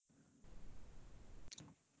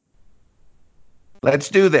Let's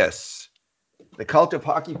do this. The Cult of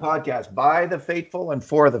Hockey podcast by the faithful and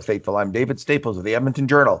for the faithful. I'm David Staples of the Edmonton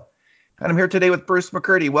Journal, and I'm here today with Bruce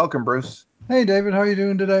McCurdy. Welcome, Bruce. Hey David, how are you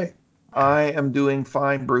doing today? I am doing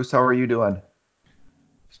fine, Bruce. How are you doing?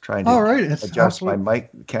 Just trying to All right, it's adjust my mic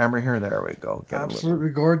camera here. There we go. Get a little. absolutely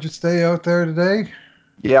gorgeous day out there today.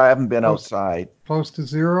 Yeah, I haven't been Close outside. close to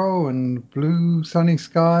zero and blue sunny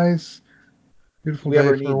skies. Beautiful We day ever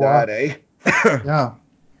for a need that, walk. eh? Yeah,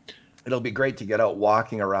 It'll be great to get out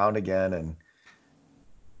walking around again, and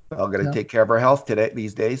well, got to yeah. take care of our health today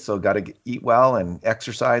these days. So got to eat well and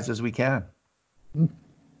exercise as we can. Mm,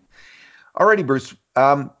 Alrighty, Bruce.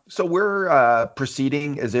 So we're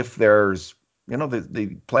proceeding as if the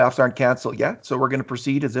playoffs aren't canceled yet. So we're going to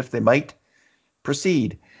proceed as if they might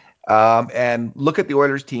proceed, and look at the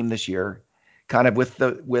Oilers team this year, kind of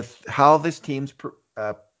with how this team's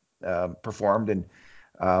performed, and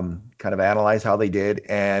kind of analyze how they did,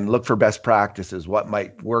 and look for best practices, what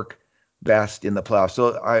might work best in the playoffs.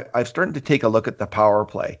 So I've started to take a look at the power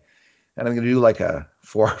play, and I'm going to do like a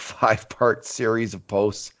 4 or 5 part series of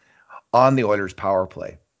posts on the Oilers power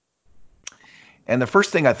play. And the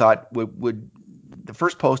first thing I thought would the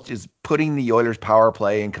first post is putting the Oilers power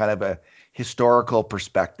play in kind of a historical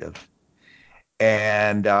perspective.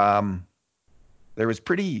 And there was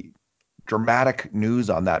pretty dramatic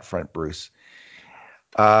news on that front, Bruce.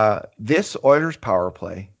 This Oilers power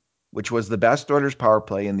play, which was the best Oilers power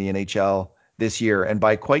play in the NHL this year, and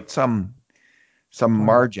by quite some quite a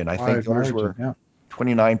margin. I think wide the Oilers margin. were Yeah.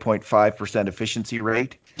 29.5% efficiency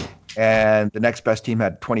rate, and the next best team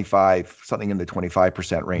had 25, something in the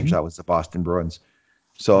 25% range. Mhm. That was the Boston Bruins.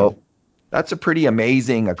 So that's a pretty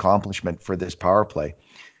amazing accomplishment for this power play.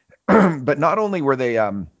 But not only were they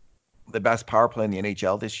the best power play in the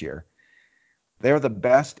NHL this year, they're the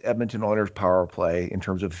best Edmonton Oilers power play in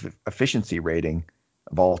terms of efficiency rating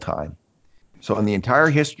of all time. So in the entire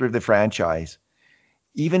history of the franchise,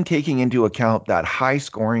 even taking into account that high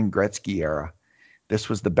scoring Gretzky era, this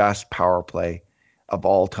was the best power play of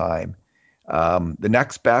all time. The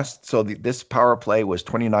next best, so this power play was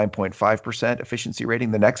 29.5% efficiency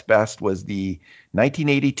rating. The next best was the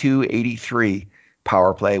 1982-83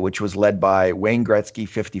 power play, which was led by Wayne Gretzky,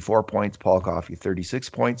 54 points, Paul Coffey, 36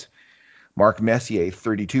 points, Mark Messier,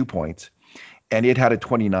 32 points, and it had a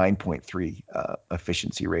 29.3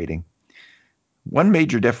 efficiency rating. One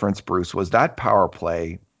major difference, Bruce, was that power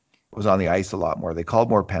play was on the ice a lot more. They called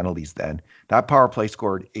more penalties then. That power play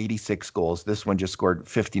scored 86 goals. This one just scored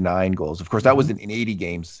 59 goals. Of course, that was Mhm. in 80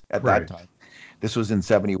 games at that Right. time. This was in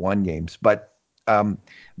 71 games. But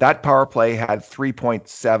that power play had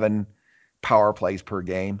 3.7 power plays per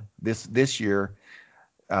game. This year,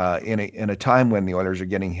 in a time when the Oilers are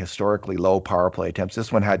getting historically low power play attempts,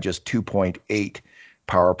 this one had just 2.8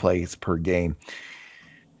 power plays per game.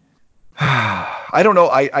 I don't know.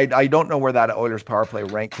 I don't know where that Oilers power play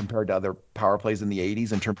ranked compared to other power plays in the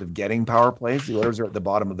 80s in terms of getting power plays. The Oilers are at the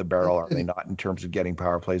bottom of the barrel, It are they didn't. not, in terms of getting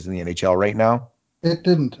power plays in the NHL right now? It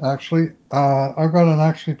didn't actually. I've got an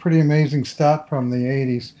actually pretty amazing stat from the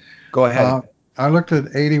 '80s. Go ahead. Uh, I looked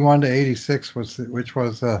at '81 to '86, which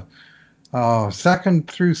was second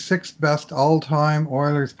through sixth best all-time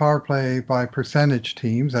Oilers power play by percentage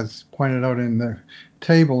teams, as pointed out in the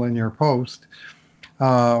table in your post,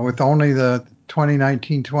 with only the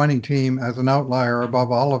 2019-20 team as an outlier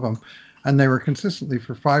above all of them. And they were consistently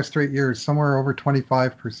for 5 straight years, somewhere over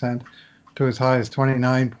 25% to as high as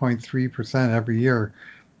 29.3% every year.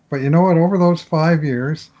 But you know what? Over those 5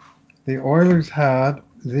 years, the Oilers had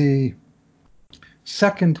the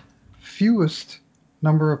second fewest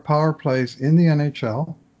number of power plays in the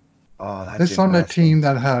NHL. Oh, that's This on a interesting. team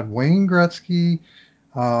that had Wayne Gretzky,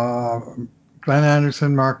 uh, Glenn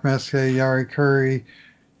Anderson, Mark Messier, Yari Curry.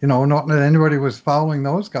 Not that anybody was fouling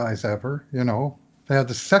those guys ever. They had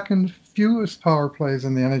the second fewest power plays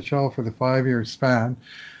in the NHL for the 5 year span.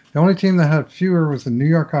 The only team that had fewer was the New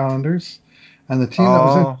York Islanders, and the team that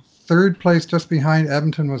was in Oh, third place just behind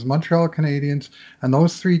Edmonton was Montreal Canadiens. And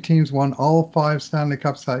those three teams won all five Stanley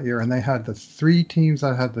Cups that year, and they had the three teams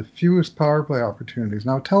that had the fewest power play opportunities.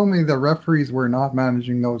 Now tell me the referees were not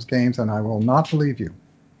managing those games, and I will not believe you.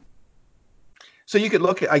 so you could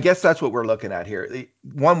look at, I guess that's what we're looking at here.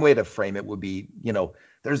 One way to frame it would be,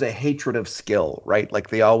 there's a hatred of skill, right? Like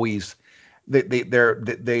they always, they're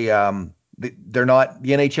not,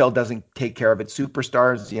 the NHL doesn't take care of its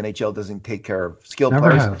superstars. The NHL doesn't take care of skilled Never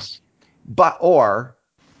players. has. Or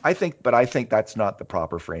I think that's not the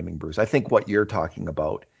proper framing, Bruce. I think what you're talking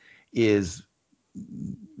about is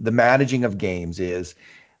the managing of games is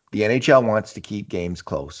the NHL wants to keep games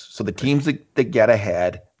close. So the teams that get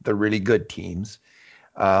ahead, the really good teams,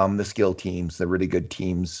 the skill teams, the really good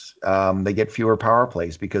teams, they get fewer power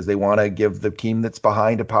plays because they want to give the team that's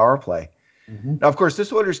behind a power play. Hmm. Now, of course,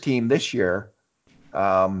 this Oilers team this year,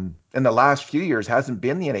 in the last few years, hasn't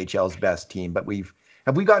been the NHL's best team, but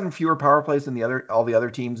have we gotten fewer power plays than all the other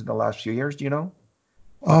teams in the last few years? Do you know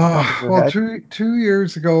off the top of your Well, head? two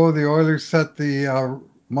years ago, the Oilers set the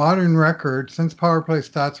modern record since power play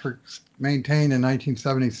stats were maintained in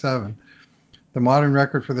 1977. The modern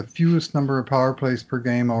record for the fewest number of power plays per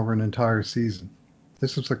game over an entire season.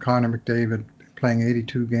 This was the Connor McDavid playing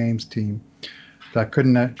 82 games team that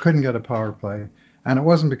couldn't get a power play, and it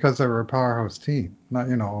wasn't because they were a powerhouse team. Not I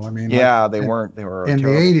mean, like Yeah, they weren't. They were a in the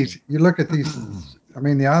terrible team. 80s, you look at these. I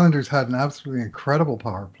mean, the Islanders had an absolutely incredible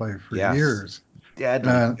power play for Yes, years,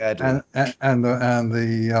 deadly, and deadly.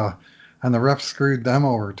 the refs screwed them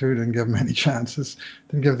over too. Didn't give them any chances.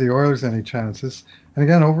 Didn't give the Oilers any chances. And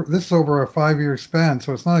again, over this is over a 5-year span,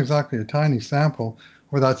 so it's not exactly a tiny sample.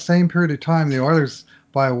 Over that same period of time, the Oilers,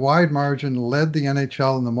 by a wide margin, led the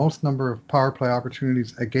NHL in the most number of power play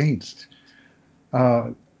opportunities against.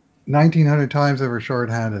 1,900 times they were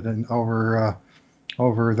shorthanded, and over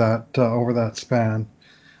that span,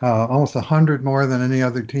 almost 100 more than any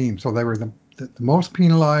other team. So they were the most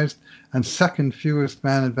penalized and second fewest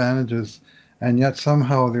man advantages, and yet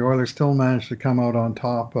somehow the Oilers still managed to come out on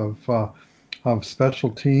top of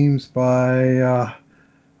special teams by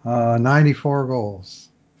 94 goals.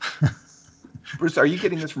 Bruce, are you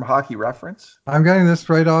getting this from Hockey Reference? I'm getting this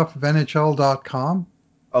right off of NHL.com.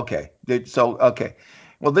 Okay. Okay.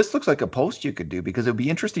 Well, this looks like a post you could do because it would be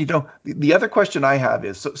interesting to know. The other question I have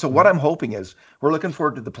is so what I'm hoping is we're looking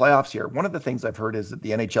forward to the playoffs here. One of the things I've heard is that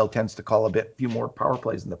the NHL tends to call few more power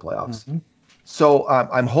plays in the playoffs. Mm-hmm. So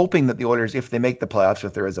I'm hoping that the Oilers, if they make the playoffs,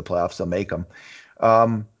 if there is a playoffs, they'll make them.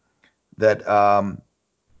 Um, that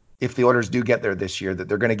if the Oilers do get there this year, that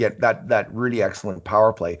they're going to get that really excellent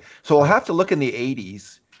power play. So we'll have to look in the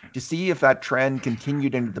 80s to see if that trend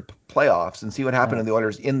continued into the playoffs and see what happened Yeah. to the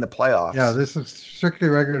Oilers in the Yeah, playoffs. this is strictly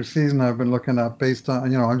regular season I've been looking up based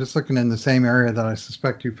on, I'm just looking in the same area that I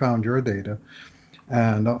suspect you found your data.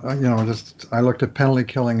 And, just I looked at penalty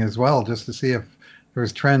killing as well just to see if there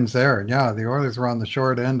was trends there. And yeah, the Oilers were on the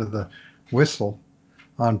short end of the whistle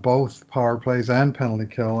on both power plays and penalty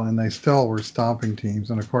kill, and they still were stomping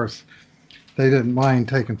teams. And of course, they didn't mind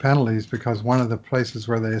taking penalties because one of the places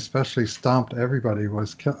where they especially stomped everybody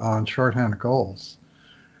was on shorthanded goals,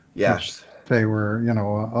 which Yes. they were,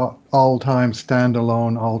 all-time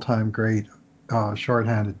standalone, all-time great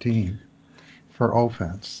shorthanded team for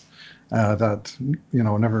offense. That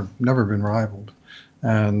never been rivaled,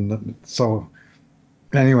 and so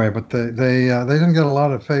anyway, but they didn't get a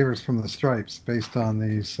lot of favors from the Stripes based on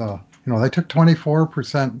these. They took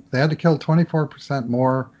 24%. They had to kill 24%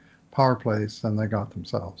 more power plays than they got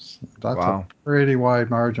themselves. That's a Wow. pretty wide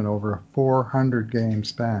margin over a 400 game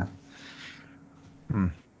span. Hmm.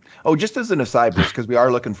 Oh, just as an aside, Bruce, because we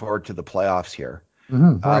are looking forward to the playoffs here.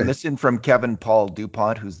 Right. This in from Kevin Paul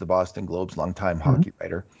Dupont, who's the Boston Globe's longtime Hmm. hockey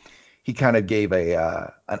writer. He kind of gave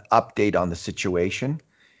an update on the situation.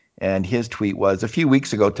 And his tweet was a few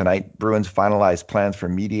weeks ago tonight, Bruins finalized plans for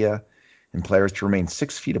media and players to remain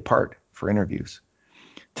 6 feet apart for interviews.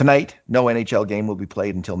 Tonight, no NHL game will be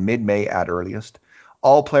played until mid May at earliest.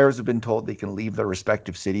 All players have been told they can leave their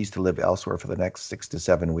respective cities to live elsewhere for the next 6 to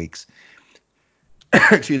 7 weeks.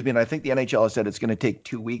 Excuse me. And I think the NHL has said it's going to take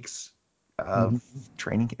 2 weeks of Hmm.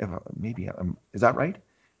 training. Maybe is that right?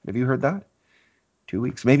 Have you heard that? 2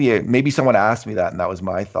 weeks. Maybe someone asked me that, and that was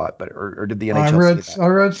my thought. But or did the I NHL say read that? I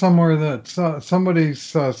read somewhere that somebody's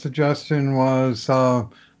suggestion was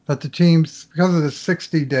that the teams, because of the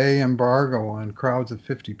 60-day embargo on crowds of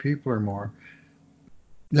 50 people or more,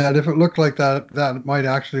 that if it looked like that might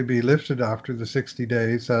actually be lifted after the 60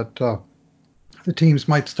 days, that the teams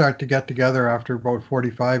might start to get together after about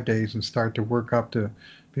 45 days and start to work up to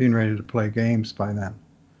being ready to play games by then.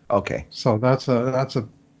 Okay. So that's a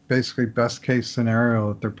basically best case scenario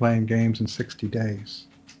that they're playing games in 60 days,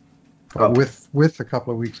 but Okay. with a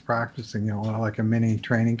couple of weeks practicing, like a mini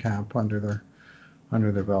training camp under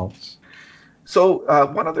their belts. So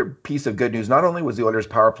one other piece of good news: not only was the Oilers'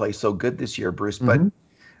 power play so good this year, Bruce, but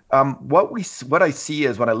Hmm. what I see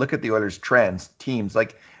is when I look at the Oilers' trends, teams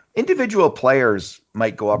like individual players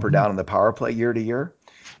might go up or Hmm. down in the power play year to year,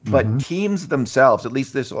 but Hmm. teams themselves, at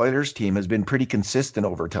least this Oilers team, has been pretty consistent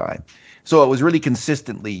over time. So it was really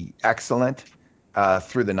consistently excellent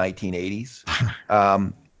through the 1980s,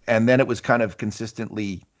 um, and then it was kind of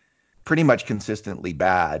pretty much consistently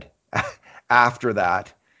bad after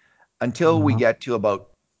that until we Uh-huh. get to about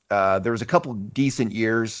there was a couple decent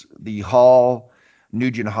years, the Hall,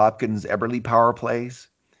 Nugent Hopkins, Eberle power plays.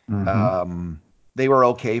 Hmm. Um, They were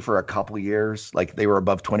okay for a couple years, like they were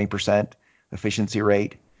above 20% efficiency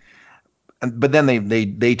rate. But then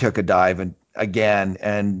they took a dive and again,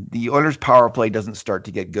 and the Oilers power play doesn't start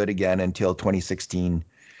to get good again until 2016-17.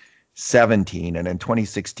 And in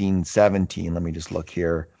 2016-17, let me just look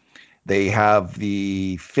here. They have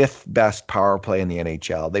the fifth best power play in the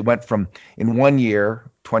NHL. They went from, in one year,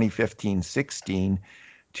 2015-16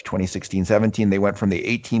 to 2016-17, they went from the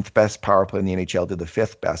 18th best power play in the NHL to the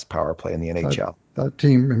fifth best power play in the That NHL. that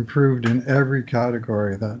team improved in every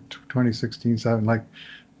category. That 2016-7, like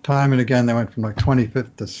time and again, they went from like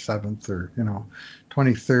 25th to 7th, or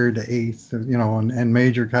 23rd to 8th, and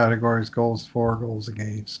major categories, goals for, goals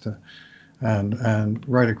against, and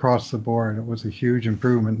right across the board, it was a huge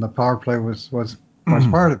improvement. And the power play was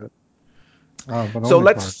part of it, but So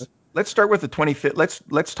only part of it. let's start with the 25th.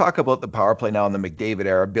 Let's talk about the power play now in the McDavid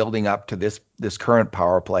era, building up to this current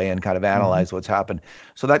power play and kind of Hmm. analyze what's happened.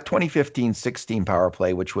 So that 2015-16 power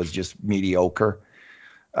play, which was just mediocre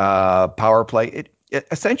power play, it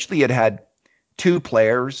essentially it had two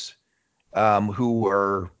players who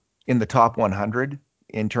were in the top 100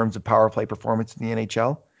 in terms of power play performance in the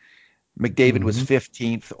NHL. McDavid was Hmm.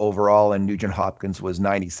 15th overall, and Nugent Hopkins was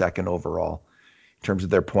 92nd overall in terms of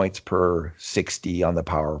their points per 60 on the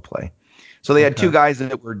power play. So they had two Okay. guys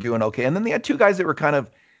that were doing okay. And then they had two guys that were kind of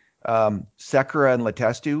Sekera and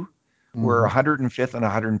Letestu were Hmm. 105th and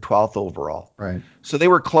 112th overall. Right. So they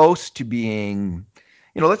were close to being,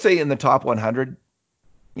 let's say in the top 100,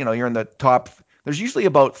 you're in the top. There's usually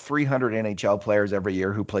about 300 NHL players every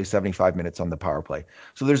year who play 75 minutes on the power play.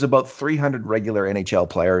 So there's about 300 regular NHL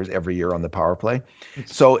players every year on the power play.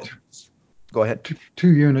 It's So go ahead.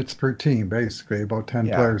 two units per team, basically, about 10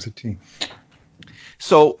 Yeah. players a team.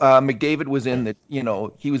 So McDavid was in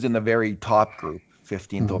he was in the very top group,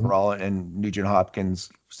 15th Hmm. overall, and Nugent Hopkins,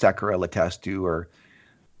 Sekera, Letestu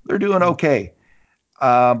they're doing okay.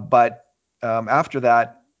 But after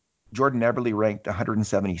that, Jordan Eberle ranked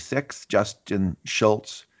 176, Justin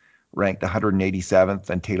Schultz ranked 187th,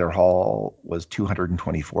 and Taylor Hall was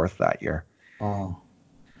 224th that year. Oh,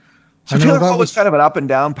 So I know Taylor that Hall was kind was. of an up and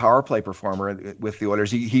down power play performer with the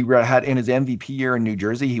Oilers. He had in his MVP year in New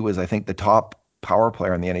Jersey, he was I think the top power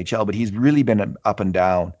player in the NHL, but he's really been up and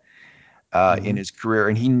down in Mhm. his career,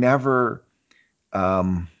 and he never.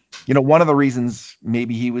 Um, one of the reasons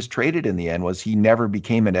maybe he was traded in the end was he never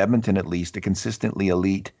became in Edmonton at least a consistently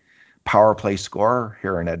elite power play scorer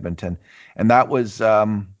here in Edmonton, and that was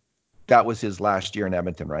his last year in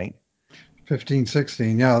Edmonton, right? 15,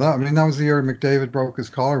 16. Yeah, I mean, that was the year McDavid broke his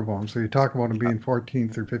collarbone. So you talk about him Yeah. being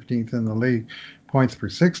 14th or 15th in the league, points per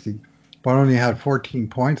 60, but only had 14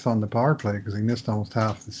 points on the power play because he missed almost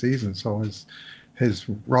half the season. So his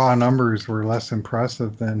raw numbers were less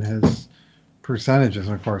impressive than his percentages.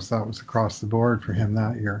 And of course, that was across the board for him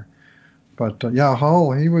that year. But yeah,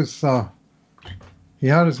 Hull, he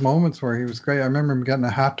had his moments where he was great. I remember him getting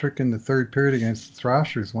a hat trick in the third period against the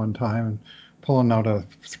Thrashers one time and pulling out a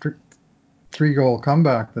three-goal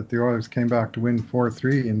comeback that the Oilers came back to win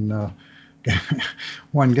 4-3 in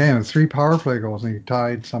one game, and three power play goals, and he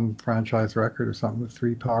tied some franchise record or something with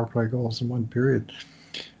three power play goals in one period.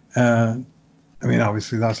 Uh, I mean,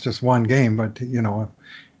 obviously that's just one game, but he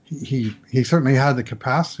certainly had the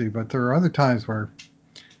capacity. But there are other times where,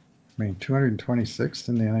 I mean, 226th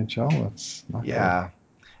in the NHL, that's not good. Yeah.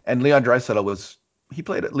 And Leon Draisaitl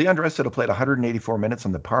played 184 minutes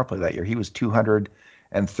on the power play that year. He was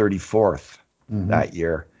 234th Hmm. that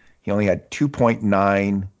year. He only had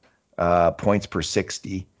 2.9 points per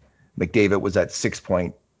 60. McDavid was at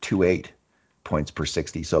 6.28 points per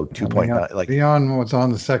 60. So Yeah, Leon, 2.9, like Leon was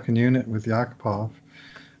on the second unit with Yakupov,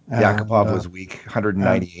 and Yakupov was weak, and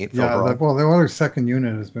 198th yeah, overall. the Oilers' second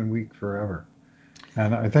unit has been weak forever.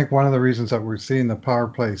 And I think one of the reasons that we're seeing the power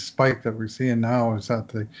play spike that we're seeing now is that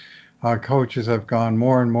the coaches have gone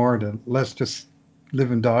more and more to let's just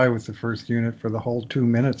live and die with the first unit for the whole 2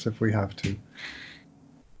 minutes if we have to.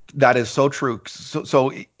 That is so true.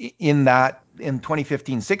 So in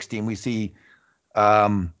 2015-16, we see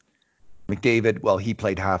um, McDavid, well, he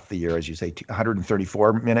played half the year, as you say,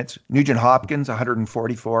 134 minutes. Nugent Hopkins,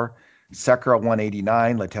 144. Sekera,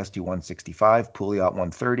 189. Letestu, 165. Pouliot,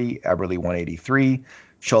 130. Eberle, 183.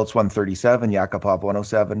 Schultz, 137. Yakupov,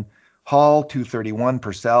 107. Hall, 231.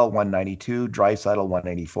 Purcell, 192. Draisaitl,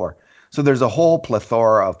 184. So there's a whole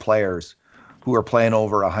plethora of players who are playing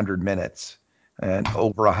over 100 minutes and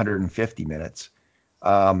over 150 minutes.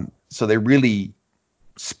 So they really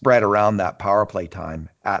spread around that power play time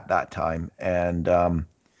at that time. And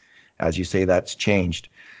as you say, that's changed.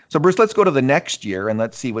 So, Bruce, let's go to the next year and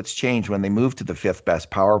let's see what's changed when they move to the fifth best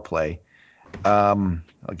power play. I'll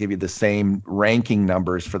give you the same ranking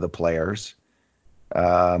numbers for the players.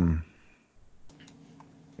 Um,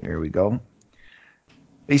 here we go.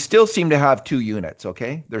 They still seem to have two units,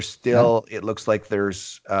 okay? There's Yeah. still, it looks like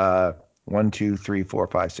there's 9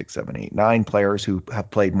 players who have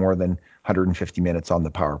played more than 150 minutes on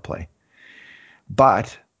the power play.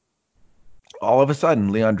 But all of a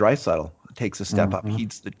sudden, Leon Draisaitl takes a step up. Mm-hmm.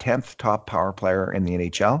 He's the 10th top power player in the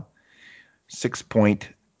NHL,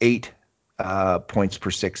 6.8 points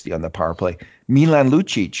per 60 on the power play. Milan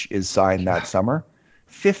Lucic is signed that summer,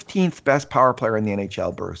 15th best power player in the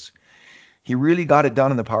NHL, Bruce. He really got it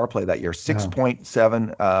done in the power play that year, Yeah.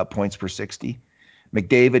 6.7 points per 60.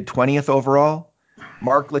 McDavid, 20th overall.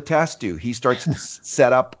 Mark Letestu, he starts to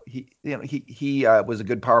set up. He was a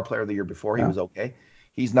good power player the year before. He Yeah. was okay.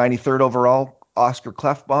 He's 93rd overall. Oscar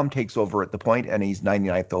Klefbom takes over at the point, and he's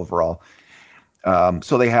 99th overall.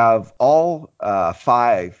 So they have all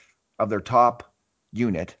five of their top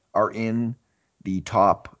unit are in the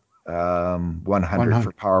top 100 for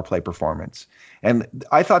 100. power play performance. And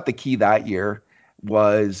I thought the key that year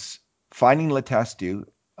was finding Letestu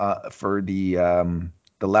for the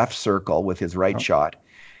left circle with his right Yeah. shot.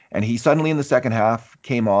 And he suddenly in the second half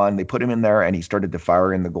came on. They put him in there, and he started to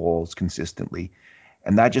fire in the goals consistently.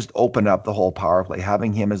 And that just opened up the whole power play.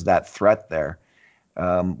 Having him as that threat there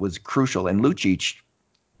was crucial. And Lucic,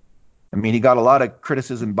 I mean, he got a lot of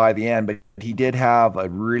criticism by the end, but he did have a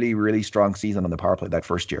really, really strong season on the power play that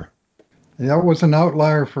first year. That was an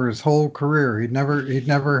outlier for his whole career. He'd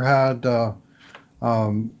never had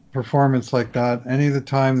performance like that any of the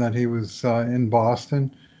time that he was in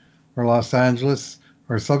Boston or Los Angeles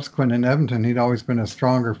or subsequent in Edmonton. He'd always been a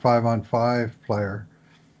stronger 5-on-5 player.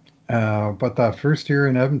 But that first year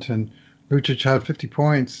in Edmonton, Lucic had 50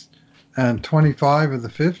 points, and 25 of the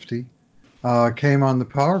 50 came on the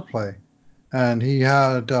power play, and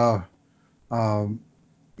um,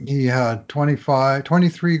 he had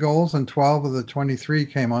 23 goals, and 12 of the 23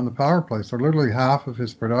 came on the power play. So literally half of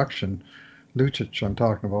his production, Lucic, I'm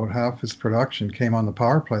talking about, half his production came on the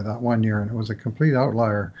power play that one year, and it was a complete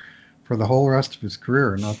outlier for the whole rest of his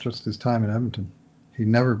career, not just his time in Edmonton. He'd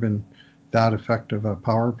never been that effective a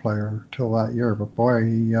power player till that year, but boy,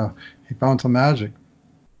 he found some magic.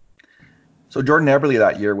 So Jordan Eberle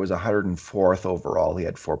that year was 104th overall. He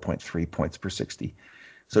had 4.3 points per 60.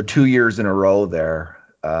 So 2 years in a row there,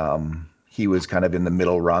 he was kind of in the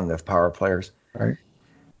middle rung of power players. Right?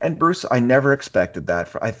 And Bruce, I never expected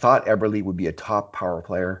that. I thought Eberle would be a top power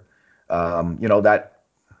player. That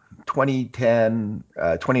 2010,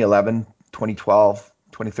 2011, 2012,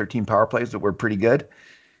 2013 power plays that were pretty good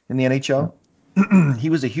in the Yep. NHL. He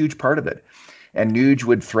was a huge part of it. And Nuge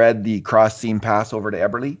would thread the cross seam pass over to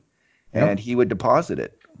Eberle, and Yep. he would deposit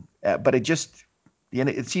it. But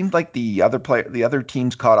it seemed like the other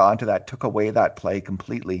teams caught on to that, took away that play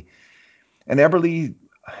completely. And Eberle,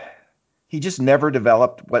 he just never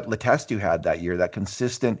developed what Letestu had that year, that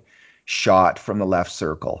consistent shot from the left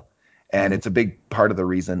circle. And Mhm. it's a big part of the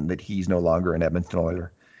reason that he's no longer an Edmonton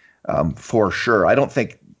Oiler, for sure. I don't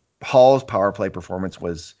think Hall's power play performance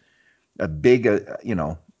was a big,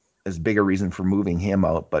 as big a reason for moving him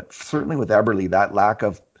out. But certainly with Eberle, that lack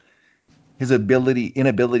of his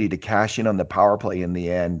inability to cash in on the power play in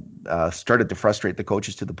the end started to frustrate the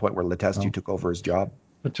coaches to the point where Letestu So took over his job.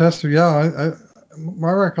 the tester, yeah,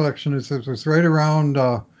 my recollection is it was right around.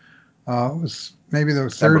 It was maybe the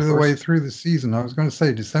December third of the way 1st. through the season. I was going to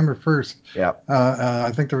say December 1st. Yeah.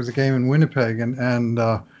 I think there was a game in Winnipeg, and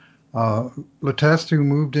Letestu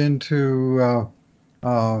moved into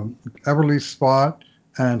Everly's spot,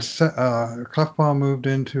 and Clefbaum moved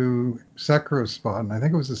into Sekera's spot, and I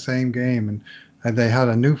think it was the same game, and they had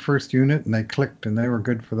a new first unit, and they clicked, and they were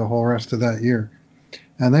good for the whole rest of that year.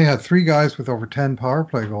 And they had three guys with over 10 power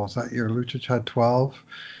play goals that year. Lucic had 12,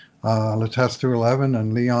 Letestu 11,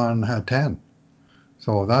 and Leon had 10.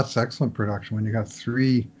 So that's excellent production when you got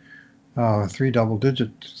three double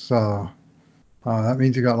digits. That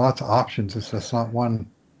means you got lots of options. It's just not one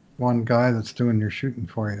guy that's doing your shooting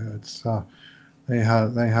for you. It's they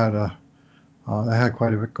had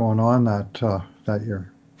quite a bit going on that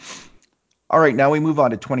year. All right, now we move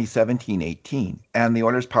on to 2017-18, and the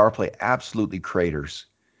Oilers power play absolutely craters.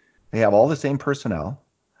 They have all the same personnel,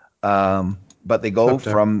 but they go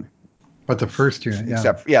Except from, but the first unit, yeah,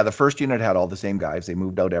 except, yeah, the first unit had all the same guys. They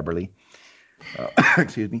moved out Eberle. Uh,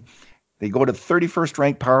 excuse me. They go to 31st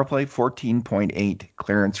ranked power play, 14.8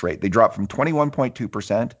 clearance rate. They drop from 21.2% to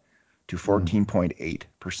mm,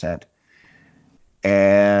 14.8%.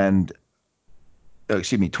 And,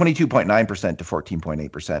 excuse me, 22.9% to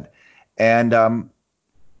 14.8%. And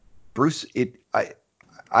Bruce,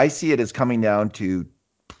 I see it as coming down to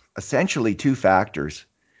essentially two factors: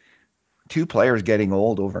 two players getting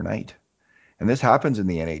old overnight. and this happens in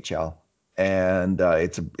the NHL. And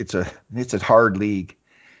it's a hard league.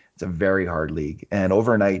 It's a very hard league. And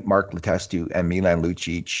overnight, Mark Letestu and Milan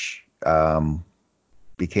Lucic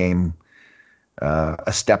became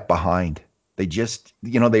a step behind. They just,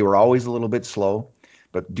 they were always a little bit slow,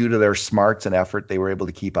 but due to their smarts and effort, they were able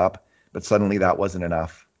to keep up. But suddenly that wasn't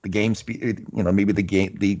enough. The game speed, maybe the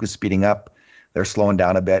league was speeding up. They're slowing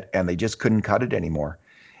down a bit, and they just couldn't cut it anymore.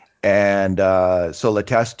 And so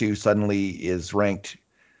Letestu suddenly is ranked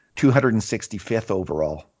 265th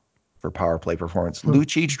overall for power play performance.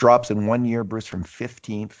 Lucic drops in 1 year, Bruce, from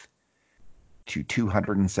 15th to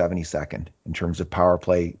 272nd in terms of power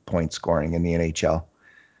play point scoring in the NHL.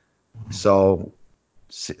 So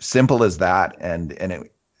simple as that, and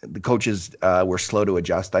the coaches were slow to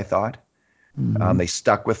adjust, I thought. They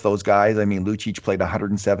stuck with those guys. I mean, Lucic played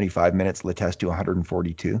 175 minutes, Letestu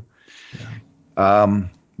 142.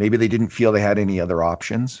 Maybe they didn't feel they had any other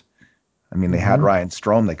options. I mean, they had Ryan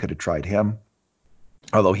Strome. They could have tried him,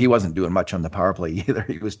 although he wasn't doing much on the power play either.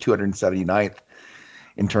 He was 279th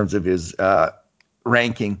in terms of his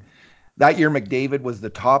ranking. That year, McDavid was the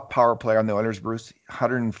top power player on the Oilers, Bruce,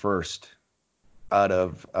 101st out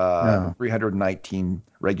of 319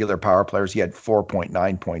 regular power players. He had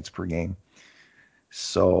 4.9 points per game.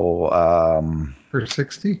 So per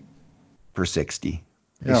 60? Per 60.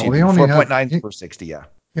 Yeah, well, he only 4.9 per 60, yeah.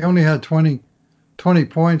 He only had 20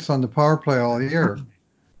 points on the power play all year,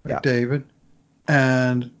 McDavid.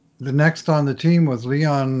 And the next on the team was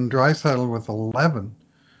Leon Draisaitl with 11.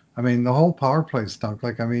 I mean, the whole power play stunk.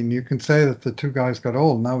 Like, I mean, you can say that the two guys got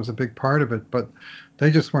old, and that was a big part of it, but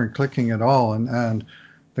they just weren't clicking at all. And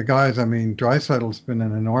the guys, I mean, Draisaitl's been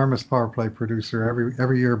an enormous power play producer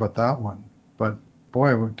every year but that one. But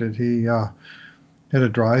boy, did he hit a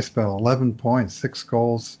dry spell. 11 points, 6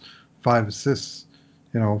 goals, 5 assists,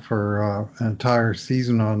 for an entire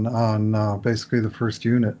season on basically the first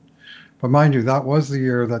unit. But mind you, that was the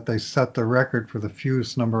year that they set the record for the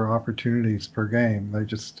fewest number of opportunities per game. They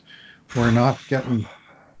just were not getting,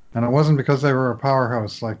 and it wasn't because they were a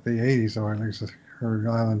powerhouse like the '80s Oilers or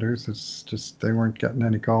Islanders. It's just they weren't getting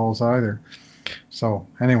any calls either. So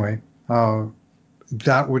anyway,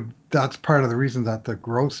 that's part of the reason that the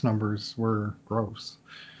gross numbers were gross.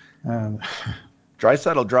 And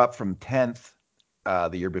Draisaitl dropped from 10th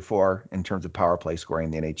the year before in terms of power play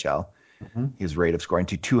scoring in the NHL. His rate of scoring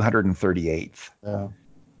to 238th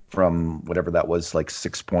from whatever that was, like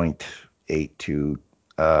 6.8 to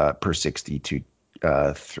per 60 to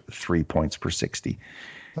 3 points per 60.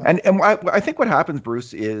 And I think what happens,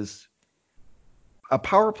 Bruce, is a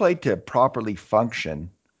power play to properly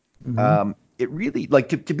function. It really,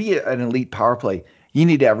 like, to be an elite power play, you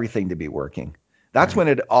need everything to be working. That's when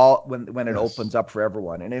it opens up for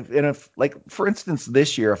everyone. And if like, for instance,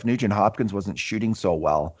 this year, if Nugent Hopkins wasn't shooting so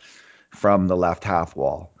well from the left half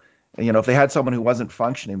wall, and, if they had someone who wasn't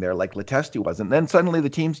functioning there, like Letestu wasn't, then suddenly the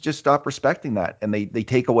teams just stop respecting that, and they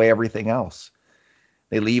take away everything else.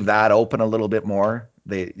 They leave that open a little bit more.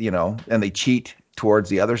 And they cheat towards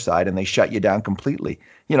the other side, and they shut you down completely.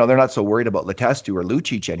 They're not so worried about Letestu or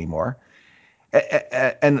Lucic anymore.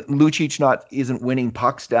 And Lucic isn't winning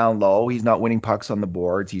pucks down low. He's not winning pucks on the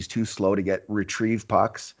boards. He's too slow to retrieve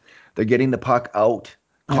pucks. They're getting the puck out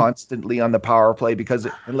constantly on the power play because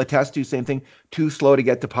Letestu, same thing, too slow to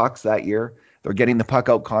get to pucks that year. They're getting the puck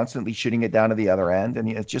out constantly, shooting it down to the other end, and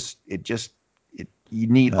you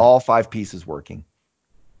need all five pieces working.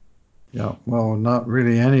 Yeah, well, not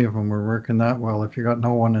really any of them were working that well. If you got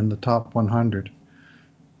no one in the top 100,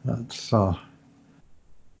 that's not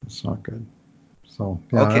good. So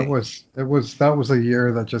yeah, Okay. that was a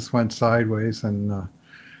year that just went sideways, and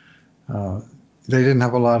they didn't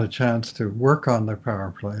have a lot of chance to work on their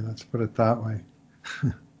power play. Let's put it that way.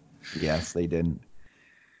 Yes, they didn't.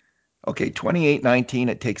 Okay, 28-19,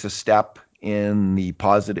 it takes a step in a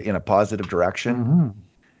positive direction.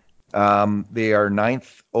 They are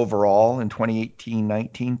ninth overall in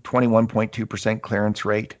 2018-19, 21.2% clearance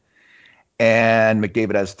rate. And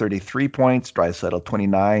McDavid has 33 points, Draisaitl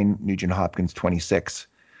 29, Nugent Hopkins 26.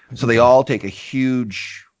 So they all take a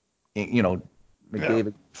huge,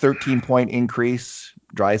 McDavid 13-point increase,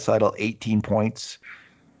 Draisaitl 18 points,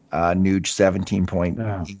 Nuge 17-point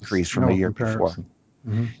increase from the year before.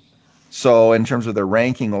 So in terms of their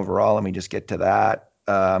ranking overall, let me just get to that.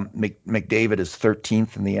 McDavid is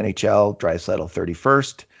 13th in the NHL, Draisaitl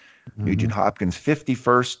 31st, Nugent Hopkins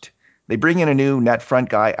 51st. They bring in a new net front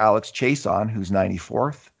guy, Alex Chiasson, who's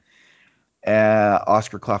 94th,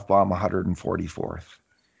 Oscar Klefbom 144th.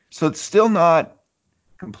 So it's still not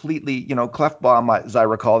completely, Klefbom, as I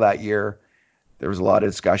recall that year, there was a lot of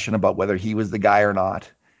discussion about whether he was the guy or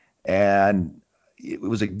not. And, it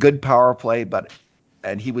was a good power play, but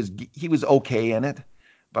and he was okay in it.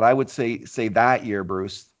 But I would say that year,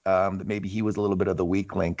 Bruce, that maybe he was a little bit of the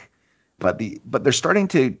weak link. But they're starting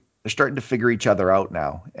to figure each other out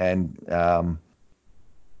now, and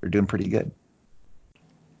they're doing pretty good.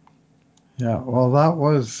 Yeah, well, that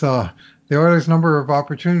was the Oilers' number of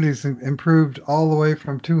opportunities improved all the way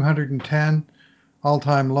from 210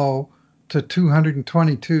 all-time low to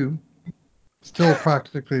 222, still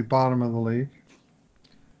practically bottom of the league.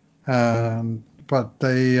 But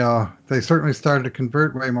they certainly started to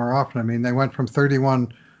convert way more often. I mean, they went from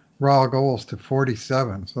 31 raw goals to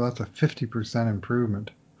 47, so that's a 50%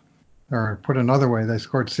 improvement. Or put another way, they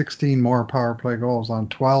scored 16 more power play goals on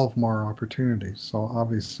 12 more opportunities. So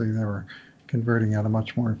obviously they were converting at a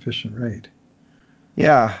much more efficient rate.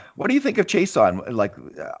 Yeah. What do you think of Chason? Like,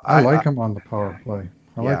 I I like him on the power play.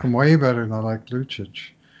 I like yeah, him way better than I like Lucic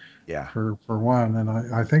yeah. for one, and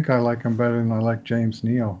I think I like him better than I like James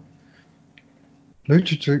Neal.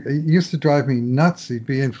 Lucic used to drive me nuts. He'd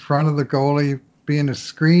be in front of the goalie, be in a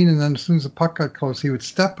screen, and then as soon as the puck got close, he would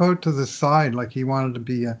step out to the side like he wanted to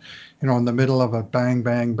be, in the middle of a bang,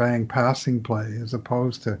 bang, bang passing play, as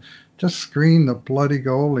opposed to just screen the bloody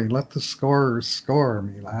goalie, let the scorers score,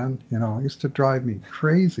 Milan. It used to drive me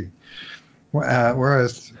crazy.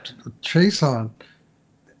 Whereas Chason,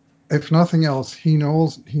 if nothing else, he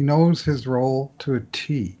knows his role to a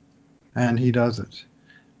T, and he does it.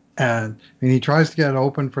 And he tries to get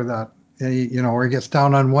open for that, where he gets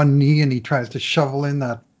down on one knee and he tries to shovel in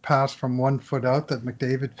that pass from 1 foot out that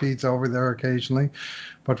McDavid feeds over there occasionally.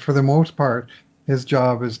 But for the most part, his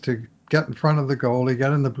job is to get in front of the goalie,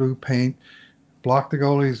 get in the blue paint, block the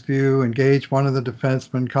goalie's view, engage one of the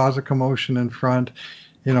defensemen, cause a commotion in front,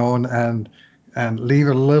 and leave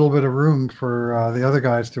a little bit of room for the other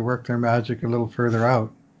guys to work their magic a little further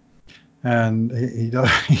out. And he does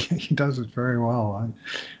he does it very well.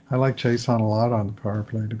 I like Chase on a lot on the power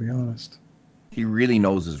play, to be honest. He really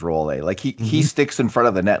knows his role, eh? Like he Hmm. sticks in front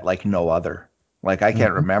of the net like no other. Like I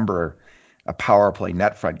can't Hmm. remember a power play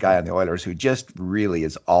net front guy on the Oilers who just really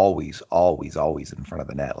is always, always, always in front of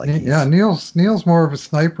the net. Like Yeah, he's Neil's more of a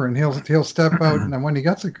sniper, and he'll step out, and then when he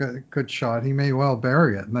gets a good shot, he may well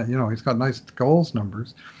bury it. And he's got nice goals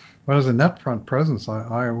numbers, but as a net front presence,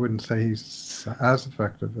 I wouldn't say he's as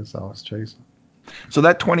effective as Alex Chase. so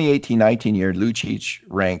that 2018-19 year, Lucic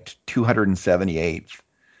ranked 278th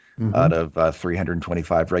Hmm. out of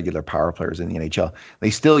 325 regular power players in the NHL. They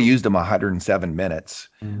still used him 107 minutes,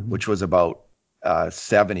 Hmm. which was about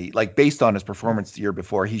 70. Like based on his performance the year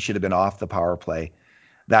before, he should have been off the power play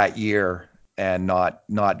that year and not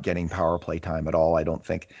getting power play time at all. I don't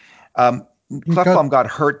think. Um, He got. Clefbaum got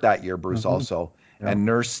hurt that year, Bruce, Hmm. also, Yeah. and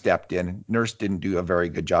Nurse stepped in. Nurse didn't do a very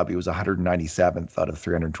good job. He was 197th out of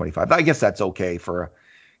 325. I guess that's okay for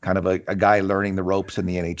kind of a guy learning the ropes in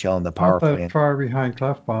the NHL and the Not power that play. far behind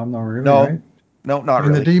Clefbaum, though, really, No, right? no, I not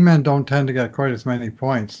mean, the really. D men don't tend to get quite as many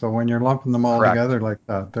points, so when you're lumping them all Correct. together like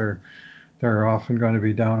that, they're often going to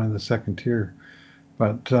be down in the second tier.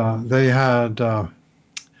 But they had uh,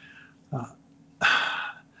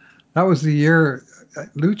 that was the year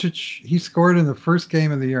Lucic. He scored in the first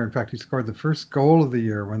game of the year. In fact, he scored the first goal of the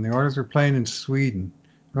year when the Oilers were playing in Sweden.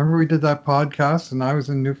 Remember we did that podcast, and I was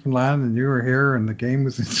in Newfoundland, and you were here, and the game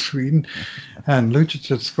was in Sweden. And Lucic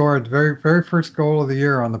had scored the very, very first goal of the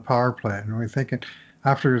year on the power play. And we're thinking,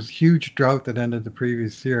 after his huge drought that ended the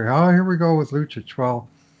previous year, oh, here we go with Lucic. Well,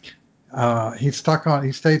 he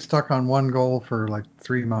stayed stuck on one goal for like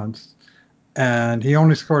 3 months. And he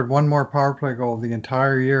only scored one more power play goal the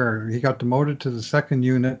entire year. He got demoted to the second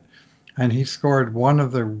unit, and he scored one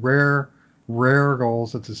of the rare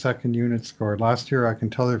goals that the second unit scored. Last year, I can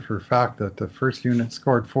tell you for a fact that the first unit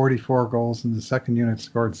scored 44 goals, and the second unit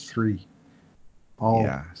scored three all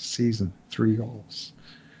Yeah. season, 3 goals.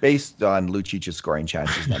 Based on Lucic's scoring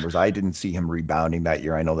chances numbers, I didn't see him rebounding that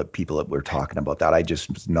year. I know that people were talking about that. I just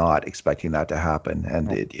was not expecting that to happen, and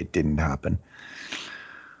No. it didn't happen.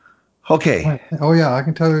 Okay. Oh yeah, I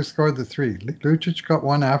can tell you who scored the three. Lucic got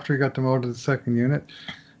one after he got demoted to the second unit.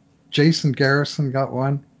 Jason Garrison got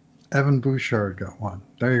one. Evan Bouchard got one.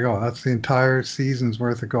 There you go. That's the entire season's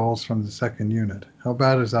worth of goals from the second unit. How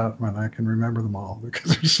bad is that when I can remember them all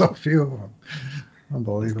because there's so few of them? It's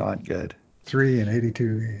Unbelievable. not good. Three in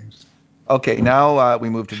 82 games. Okay, now we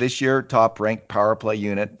move to this year, top ranked power play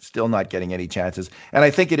unit, still not getting any chances. And I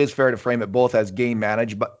think it is fair to frame it both as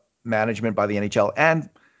management by the NHL and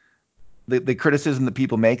the criticism that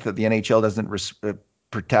people make that the NHL doesn't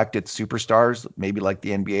protect its superstars, maybe like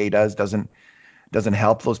the NBA doesn't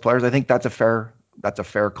help those players. I think that's a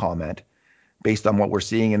fair comment based on what we're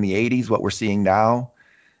seeing in the 80s, what we're seeing now.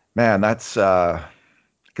 Man,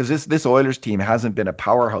 because this Oilers team hasn't been a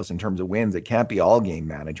powerhouse in terms of wins. It can't be all game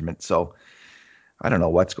management. So I don't know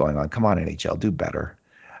what's going on. Come on, NHL, do better.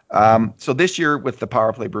 So this year with the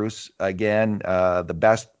power play, Bruce, again, the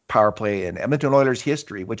best power play in Edmonton Oilers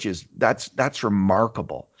history, which is that's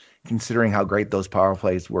remarkable considering how great those power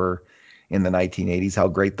plays were in the 1980s, how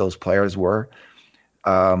great those players were.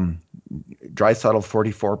 Um, Draisaitl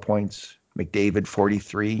 44 points, McDavid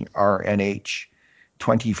 43, RNH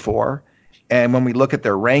 24. And when we look at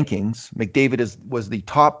their rankings, McDavid was the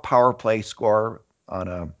top power play scorer on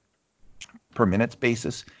a per minutes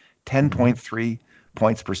basis, Mhm. 10.3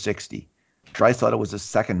 points per 60. Draisaitl was the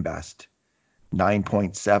second best,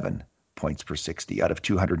 9.7 points per 60 out of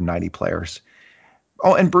 290 players.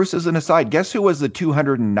 Oh, and Bruce, as an aside, guess who was the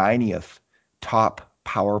 290th top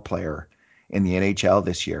power player in the NHL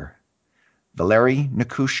this year? Valeri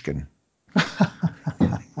Nikushkin.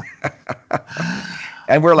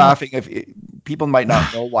 And we're laughing if people might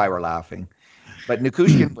not know why we're laughing, but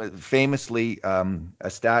Nikushkin was famously a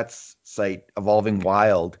stats site, Evolving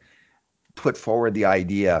Wild, put forward the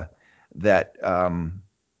idea that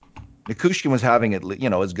Nikushkin was having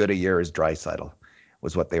as good a year as Draisaitl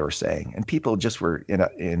was what they were saying, and people just were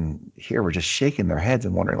in here were just shaking their heads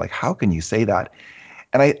and wondering like, how can you say that?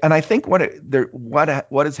 And I think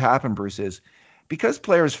what has happened, Bruce, is because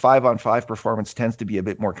players' 5-on-5 performance tends to be a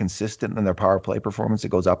bit more consistent than their power play performance. It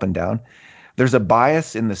goes up and down. There's a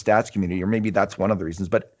bias in the stats community, or maybe that's one of the reasons.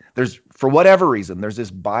 But for whatever reason, there's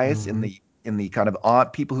this bias in Mhm. the kind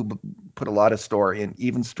of people who put a lot of store in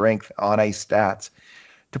even strength on ice stats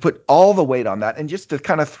to put all the weight on that and just to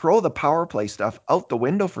kind of throw the power play stuff out the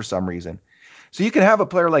window for some reason. So you can have a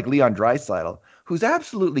player like Leon Draisaitl who's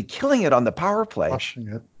absolutely killing it on the power play, Crushing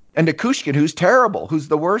it. and Nikushkin, who's terrible, who's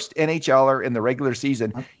the worst NHLer in the regular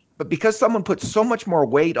season. But because someone puts so much more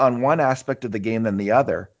weight on one aspect of the game than the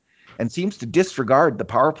other and seems to disregard the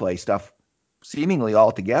power play stuff seemingly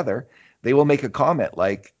altogether, they will make a comment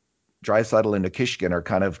like Draisaitl and Nikushkin are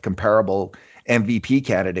kind of comparable MVP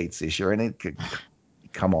candidates this year. And it could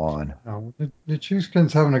come on. No,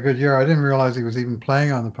 Nichushkin's having a good year. I didn't realize he was even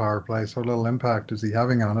playing on the power play. So little impact is he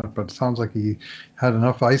having on it? But it sounds like he had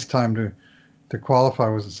enough ice time to qualify.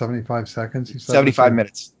 Was it 75 seconds? You said this 75 or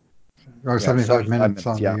minutes. Yeah, 75 75 minutes minutes.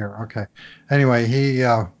 on the Yeah. year? Okay. Anyway, he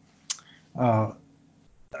uh,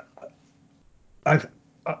 I've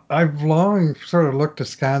I've long sort of looked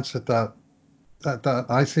askance at that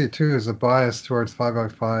I see it too as a bias towards 5 by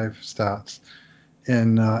 5 stats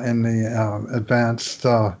in the advanced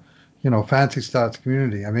fancy stats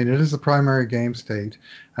community. I mean, it is the primary game state,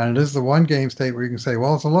 and it is the one game state where you can say,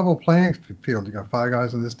 well, it's a level playing field. You got 5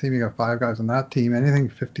 guys on this team, you got 5 guys on that team. Anything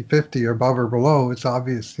 50-50 or above or below, it's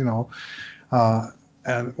obvious, and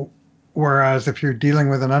whereas if you're dealing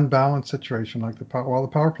with an unbalanced situation like the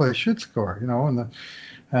power play should score, and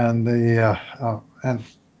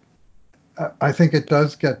I think it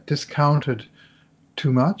does get discounted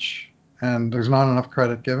too much, and there's not enough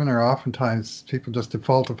credit given, or oftentimes people just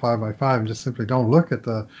default to 5 by 5 and just simply don't look at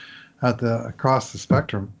the across the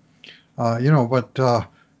spectrum. But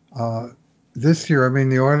uh, this year, I mean,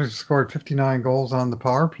 the Oilers scored 59 goals on the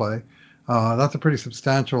power play. That's a pretty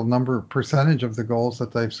substantial percentage of the goals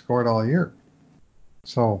that they've scored all year.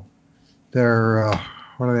 So they're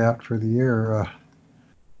what are they at for the year?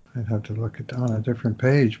 I'd have to look it on a different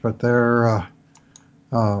page, but they're uh,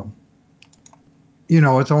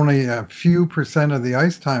 it's only a few percent of the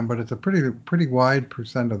ice time, but it's a pretty wide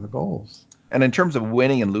percent of the goals. And in terms of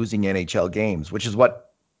winning and losing NHL games, which is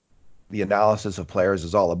what the analysis of players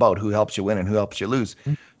is all about, who helps you win and who helps you lose,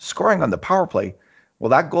 scoring on the power play, well,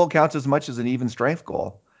 that goal counts as much as an even strength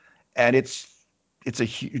goal. And it's a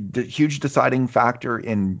huge deciding factor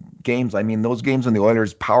in games. I mean, those games when the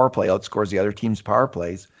Oilers power play outscores the other team's power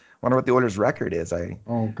plays. Wonder what the Oilers record is.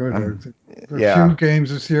 Oh, good. I'm, A few yeah,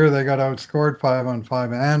 games this year they got outscored 5 on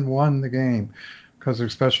 5 and won the game because their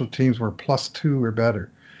special teams were +2 or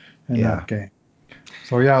better in yeah. that game.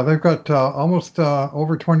 So yeah, they've got almost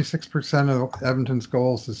over 26% of Edmonton's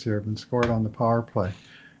goals this year have been scored on the power play,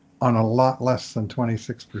 on a lot less than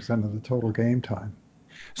 26% of the total game time.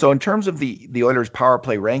 So in terms of the Oilers power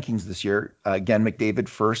play rankings this year, again, McDavid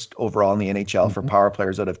first overall in the NHL for Mhm. power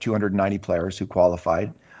players out of 290 players who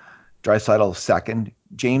qualified. Draisaitl second,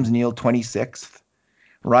 James Neal 26th,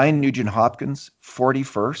 Ryan Nugent Hopkins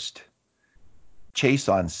 41st,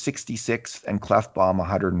 Chason 66th, and Clefbaum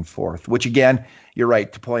 104th. Which again, you're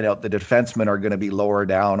right to point out the defensemen are going to be lower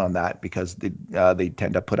down on that because they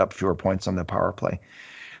tend to put up fewer points on the power play.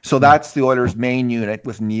 So Hmm. that's the Oilers' main unit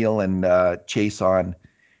with Neal and Chason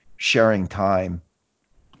sharing time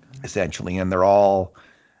essentially, and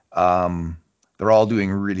um, they're all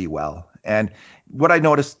doing really well. And what I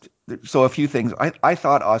noticed, so a few things. I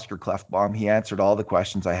thought Oscar Clefbaum, he answered all the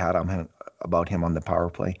questions I had on him, about him on the power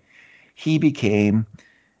play. He became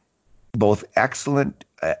both excellent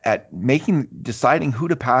at deciding who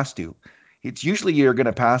to pass to. It's usually you're going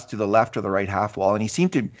to pass to the left or the right half wall, and he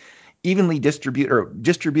seemed to evenly distribute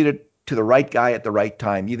it to the right guy at the right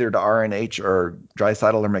time, either to RNH or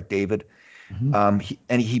Draisaitl or McDavid. Hmm.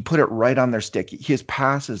 And he put it right on their stick. His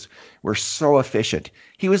passes were so efficient.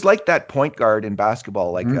 He was like that point guard in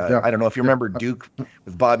basketball. Like Hmm. Yeah. I don't know if you Yeah. remember Duke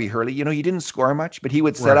with Bobby Hurley. You know, he didn't score much, but he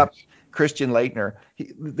would set Right. up Christian Leitner.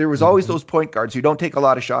 There was always Hmm. those point guards who don't take a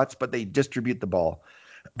lot of shots, but they distribute the ball.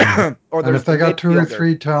 Hmm. Or And there's if the they got two or midfielder.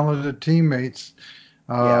 three talented teammates,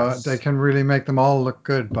 they Yes. can really make them all look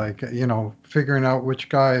good by figuring out which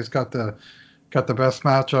guy has got the best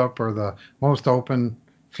matchup or the most open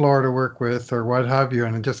floor to work with or what have you,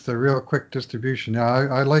 and just a real quick distribution. Yeah,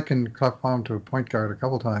 I likened Clefbaum to a point guard a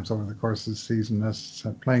couple times over the course of the season as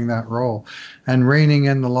playing that role, and reining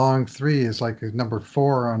in the long three is like a number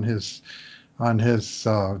four on his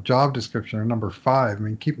job description, or number five. I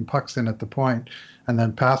mean, keeping pucks in at the point and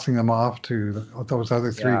then passing them off to those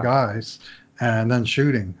other three Yeah. guys, and then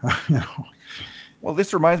shooting. you know. Well,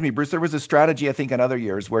 this reminds me, Bruce, there was a strategy, I think, in other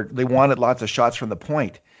years where they wanted lots of shots from the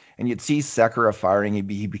point. And you'd see Sekera firing.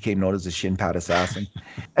 He became known as a shin pad assassin.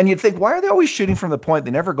 And you'd think, why are they always shooting from the point?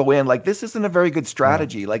 They never go in. Like, this isn't a very good Right.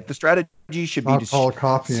 strategy. Like, the strategy should It's be not called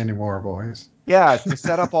coffee anymore, boys. yeah, to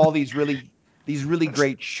set up all these really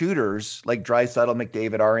great shooters like Draisaitl,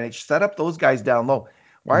 McDavid, RNH, set up those guys down low.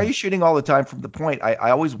 Why are Mm. you shooting all the time from the point?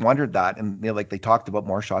 I always wondered that. And like they talked about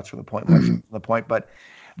more shots from the point, more shots from the point. But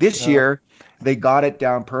this Yeah. year they got it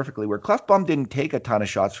down perfectly where Clefbaum didn't take a ton of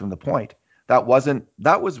shots from the point. That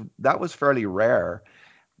was fairly rare.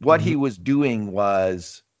 What Mhm. he was doing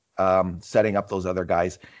was setting up those other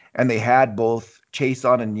guys, and they had both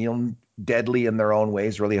Chason and Neil deadly in their own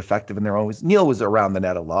ways, really effective in their own ways. Neil was around the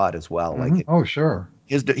net a lot as well. Mhm. Like Oh, sure.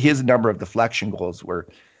 his number of deflection goals were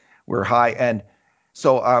high, and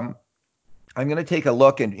so I'm going to take a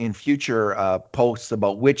look in future posts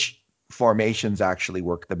about which formations actually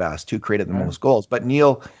work the best, who created the Right. most goals. But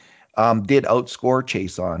Neil did outscore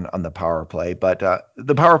Chase on the power play, but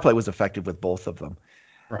the power play was effective with both of them.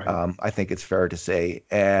 Right. I think it's fair to say.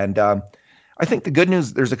 And I think the good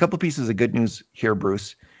news, there's a couple pieces of good news here,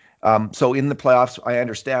 Bruce. So in the playoffs, I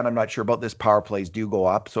understand, I'm not sure about this, power plays do go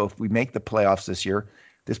up. So if we make the playoffs this year,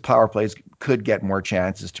 this power plays could get more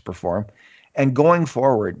chances to perform. And going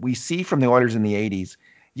forward, we see from the Oilers in the 80s,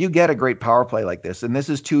 you get a great power play like this. And this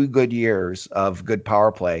is 2 good years of good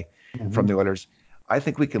power play from Mhm. the Oilers. I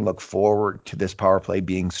think we can look forward to this power play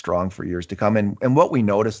being strong for years to come. And what we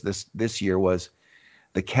noticed this year was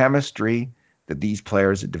the chemistry that these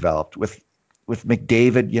players had developed with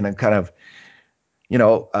McDavid, kind of,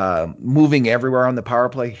 moving everywhere on the power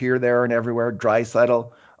play, here, there, and everywhere.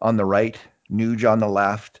 Draisaitl on the right, Nuge on the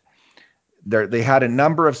left. They had a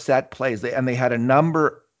number of set plays, and they had a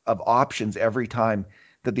number of options every time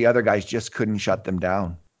that the other guys just couldn't shut them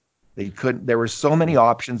down. They couldn't. There were so many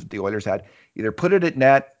options that the Oilers had. Either put it at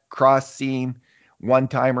net, cross seam, one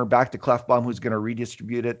timer, back to Clefbaum, who's going to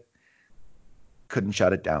redistribute it. Couldn't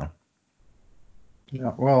shut it down.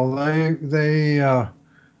 Yeah. Well,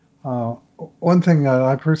 uh, one thing that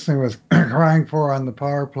I personally was crying for on the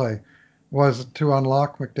power play was to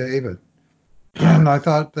unlock McDavid. And I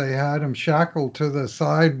thought they had him shackled to the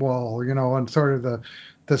sidewall, on sort of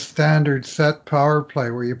the standard set power play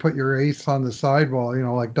where you put your ace on the sidewall,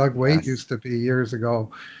 like Doug Waite Yes. used to be years ago.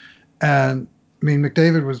 And I mean,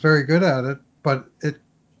 McDavid was very good at it, but it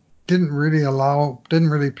didn't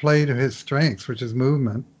really play to his strengths, which is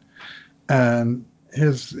movement and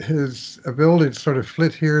his ability to sort of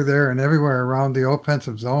flit here, there, and everywhere around the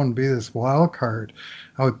offensive zone, be this wild card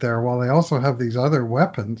out there, while they also have these other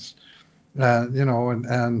weapons,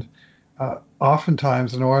 and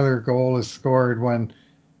oftentimes an Oiler goal is scored when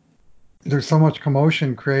there's so much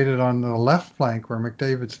commotion created on the left flank where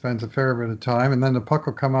McDavid spends a fair bit of time, and then the puck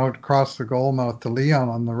will come out across the goal mouth to Leon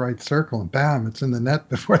on the right circle, and bam, it's in the net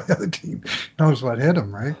before the other team knows what hit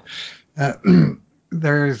him, right? Uh,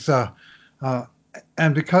 there's uh,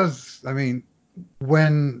 and because I mean,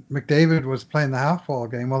 when McDavid was playing the half wall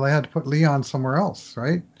game, well, they had to put Leon somewhere else,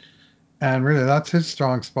 right? And really, that's his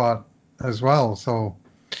strong spot as well. So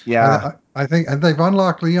Yeah. I think, and they've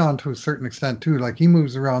unlocked Leon to a certain extent too. Like he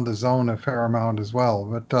moves around the zone a fair amount as well.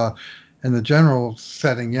 But in the general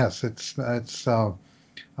setting, yes, it's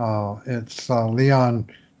Leon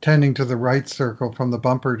tending to the right circle from the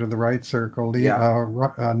bumper to the right circle. Yeah.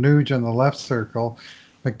 Nuge in the left circle,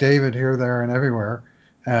 McDavid here, there, and everywhere,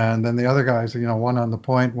 and then the other guys, one on the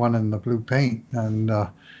point, one in the blue paint, and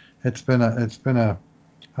it's been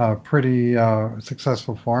a pretty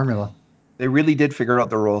successful formula. They really did figure out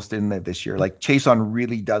the roles, didn't they, this year? Like Chason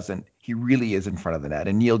really doesn't. He really is in front of the net,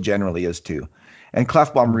 and Neil generally is too. And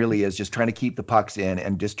Clefbaum Mm. really is just trying to keep the pucks in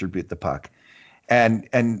and distribute the puck. And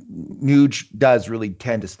Nuge does really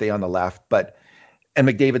tend to stay on the left, but and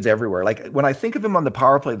McDavid's everywhere. Like when I think of him on the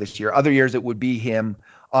power play this year, other years it would be him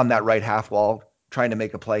on that right half wall trying to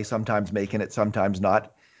make a play, sometimes making it, sometimes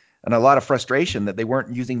not, and a lot of frustration that they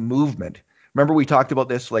weren't using movement. Remember we talked about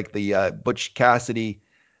this, like the Butch Cassidy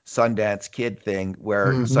Sundance Kid thing,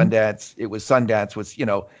 where Hmm. Sundance was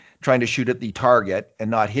trying to shoot at the target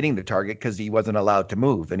and not hitting the target because he wasn't allowed to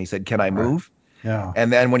move, and he said, "Can I Right. move?" Yeah.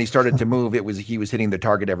 And then when he started to move, he was hitting the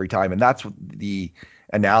target every time. And that's the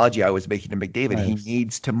analogy I was making to McDavid. He Nice.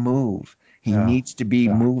 needs to move. He Yeah. needs to be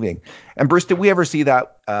Yeah. moving. And Bruce, did we ever see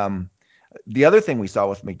that? The other thing we saw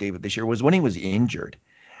with McDavid this year was when he was injured.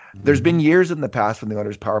 There's been Hmm. years in the past when the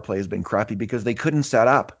Oilers' power play has been crappy because they couldn't set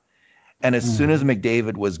up. And as soon as Hmm.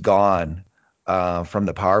 McDavid was gone from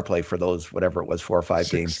the power play for those whatever it was, 4 or 5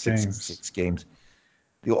 games, Six six games. six games,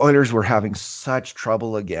 the Oilers were having such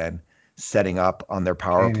trouble again setting up on their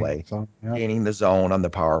power Gaining. play, So yeah. gaining the zone on the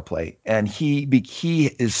power play. And he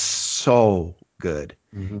is so good.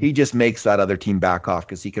 Hmm. He just makes that other team back off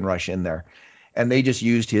because he can rush in there. And they just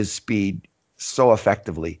used his speed so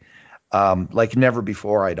effectively, like never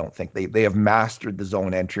before. I don't think they have mastered the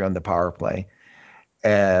zone entry on the power play,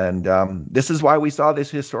 and this is why we saw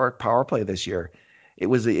this historic power play this year. It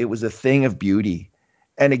was a thing of beauty,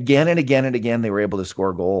 and again and again and again they were able to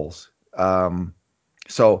score goals.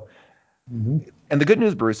 So, Hmm. and the good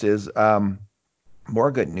news, Bruce, is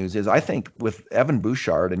more good news is I think with Evan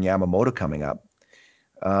Bouchard and Yamamoto coming up,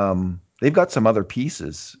 they've got some other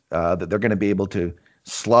pieces that they're going to be able to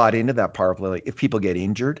slot into that power play. Like if people get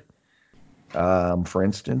injured, for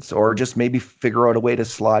instance, or just maybe figure out a way to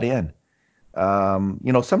slot in.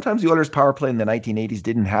 Sometimes the Oilers' power play in the 1980s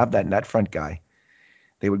didn't have that net front guy.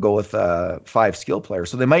 They would go with five skill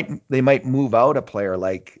players. So they might move out a player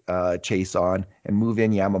like Chase on and move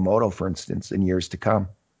in Yamamoto, for instance, in years to come.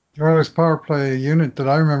 The Oilers power play unit that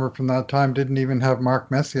I remember from that time didn't even have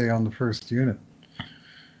Mark Messier on the first unit.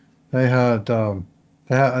 They had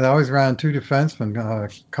they always ran two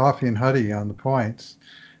defensemen, Coffey and Huddy, on the points,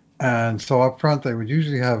 and so up front they would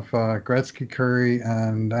usually have Gretzky, Curry,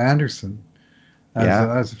 and Anderson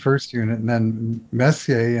Yeah, as the first unit, and then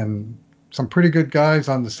Messier and some pretty good guys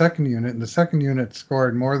on the second unit. And the second unit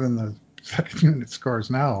scored more than the second unit scores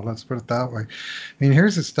now. Let's put it that way. I mean,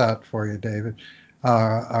 here's a stat for you, David,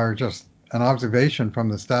 or just an observation from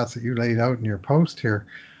the stats that you laid out in your post here.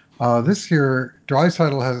 This year,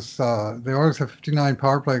 Draisaitl has the Oilers have 59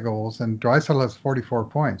 power play goals, and Draisaitl has 44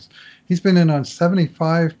 points. He's been in on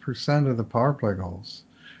 75% of the power play goals.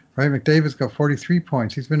 Right, McDavid's got 43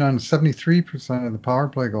 points. He's been on 73% of the power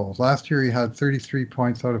play goals. Last year, he had 33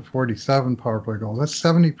 points out of 47 power play goals. That's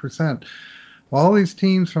 70%. Well, all these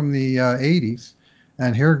teams from the 80s,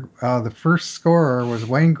 and here the first scorer was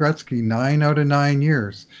Wayne Gretzky, 9 out of 9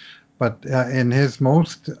 years. But in his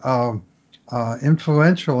most influential,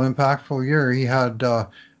 impactful year, he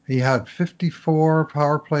had 54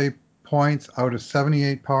 power play points out of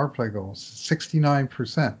 78 power play goals,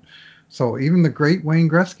 69%. So even the great Wayne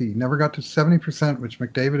Gretzky never got to 70%, which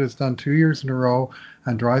McDavid has done 2 years in a row,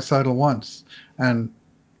 and Draisaitl once. And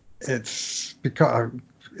it's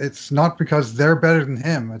not because they're better than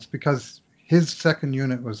him. It's because his second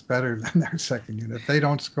unit was better than their second unit. If they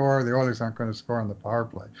don't score, the Oilers aren't going to score on the power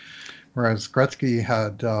play. Whereas Gretzky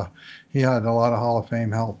had a lot of Hall of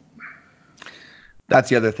Fame help. that's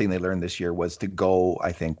the other thing they learned this year was to go,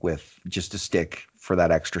 I think, with just to stick for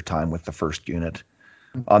that extra time with the first unit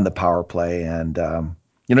on the power play. And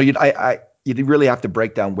you'd really have to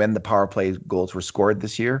break down when the power play goals were scored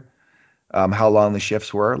this year, how long the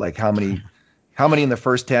shifts were, like how many in the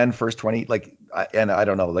first 10, first 20, like, and I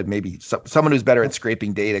don't know, like maybe someone who's better at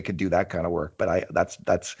scraping data could do that kind of work, but that's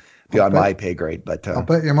I'll beyond bet my pay grade. But I'll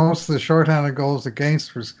bet you most of the shorthanded goals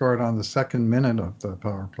against were scored on the second minute of the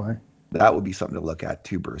power play. that would be something to look at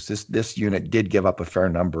too, Bruce. This unit did give up a fair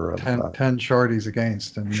number of 10 shorties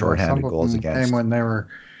against, and some shorthanded of goals them came against. when they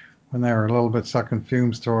were a little bit sucking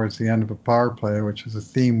fumes towards the end of a power play, which is a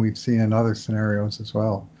theme we've seen in other scenarios as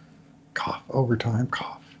well. Cough, overtime,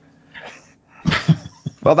 cough.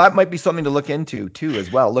 Well, that might be something to look into too,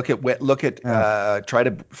 as well. Yeah. Try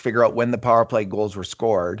to figure out when the power play goals were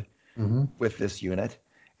scored Hmm. with this unit,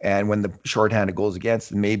 and when the shorthanded goals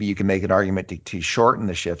against, and maybe you can make an argument to shorten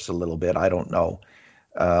the shifts a little bit. I don't know.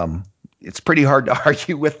 Um, it's pretty hard to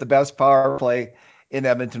argue with the best power play in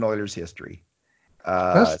Edmonton Oilers history.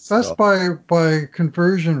 Best So by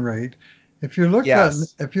conversion rate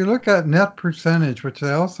Yes, if you look at net percentage, which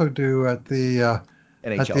they also do at the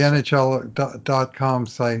NHL site. NHL.com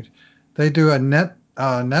site, they do a net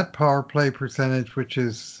power play percentage, which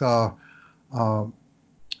is uh,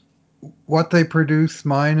 what they produce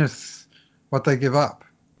minus what they give up.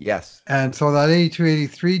 Yes, And so that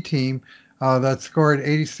 82-83 team that scored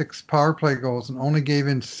 86 power play goals and only gave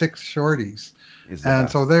in six shorties. is the And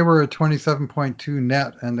so best. they were at 27.2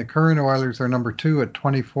 net, and the current Oilers are number two at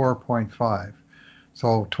 24.5.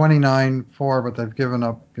 So 29-4, but they've given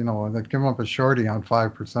up a shorty on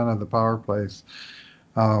 5% of the power plays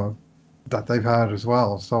uh, that they've had as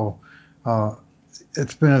well. So uh,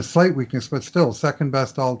 it's been a slight weakness, but still second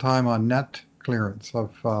best all time on net clearance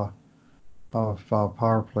of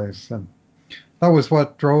power plays. And that was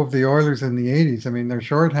what drove the Oilers in the 80s. I mean, their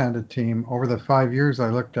shorthanded team, over the 5 years I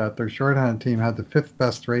looked at, their shorthanded team had the fifth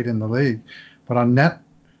best rate in the league. But on net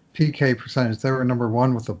PK percentage, they were number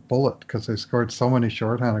one with a bullet because they scored so many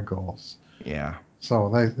shorthanded goals. Yeah. So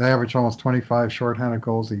they averaged almost 25 shorthanded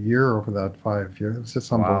goals a year over that 5 years. It's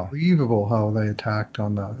just Wow. unbelievable how they attacked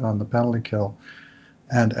on the penalty kill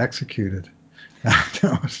and executed.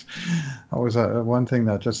 That was one thing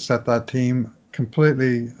that just set that team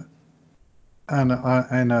completely in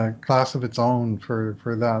a class of its own for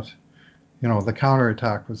that. The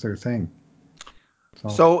counterattack was their thing. So,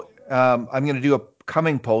 So I'm going to do a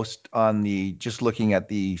coming post on the just looking at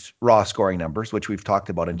the raw scoring numbers, which we've talked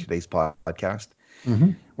about in today's podcast.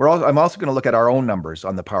 hmm I'm also going to look at our own numbers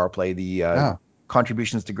on the power play, the yeah,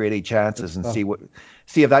 contributions to grade A good chances, and stuff.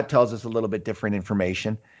 see if that tells us a little bit different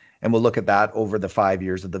information. And we'll look at that over the 5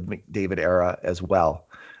 years of the McDavid era as well,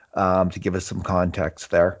 to give us some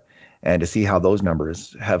context there, and to see how those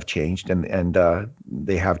numbers have changed. And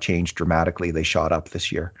they have changed dramatically. They shot up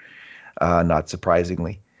this year, not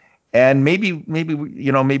surprisingly. And maybe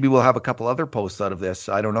we'll have a couple other posts out of this.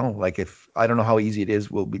 I don't know. Like, if I don't know how easy it is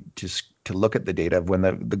will be to look at the data of when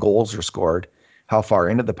the goals are scored, how far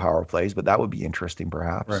into the power plays, but that would be interesting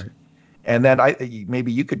perhaps. Right. And then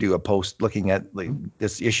maybe you could do a post looking at like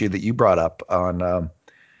this issue that you brought up on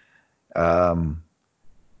um,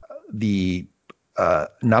 the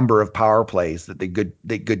number of power plays that the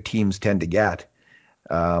good teams tend to get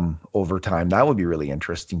over time. That would be really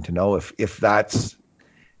interesting to know if this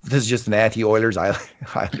is just an anti-Oilers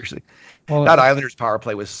Islanders. That Well, Islanders power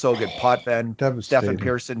play was so good. Potvin, Stefan devastating.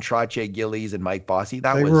 Pearson, Trottier Gillies, and Mike Bossy.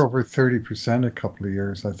 That They were was over 30% a couple of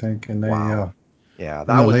years, I think, and they wow. Yeah, in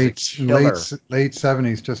that the was a late killer. late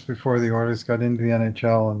 70s, just before the Oilers got into the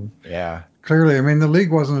NHL, and Yeah, clearly, I mean, the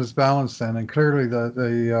league wasn't as balanced then, and clearly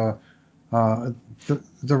the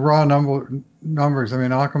raw numbers. I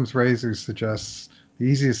mean, Occam's razor suggests the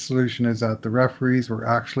easiest solution is that the referees were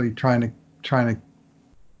actually trying to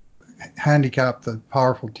handicap the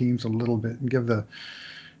powerful teams a little bit and give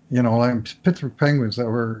like Pittsburgh Penguins, that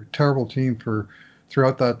were a terrible team for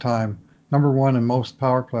throughout that time, number one in most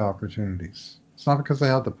power play opportunities. It's not because they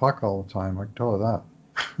had the puck all the time. I can tell you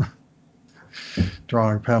that.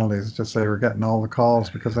 Drawing penalties, it's just they were getting all the calls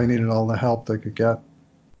because they needed all the help they could get.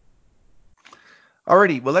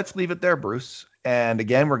 alrighty. Well, let's leave it there, Bruce. And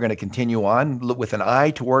again, we're going to continue on with an eye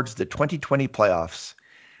towards the 2020 playoffs.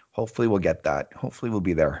 Hopefully, we'll get that. Hopefully, we'll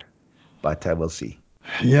be there, but we'll see.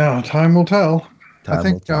 Yeah, time will tell. I Time will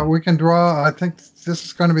think tell. we can draw. I think this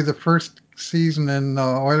is going to be the first season in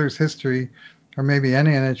Oilers history, or maybe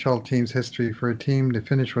any NHL team's history, for a team to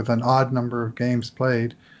finish with an odd number of games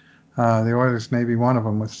played. The Oilers may be one of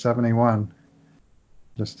them with 71.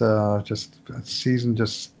 Just a season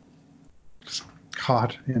just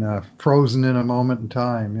caught frozen in a moment in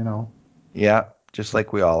time. Yeah, just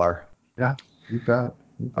like we all are. Yeah, you bet.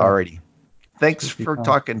 You bet. Alrighty. Thanks Spooky for time.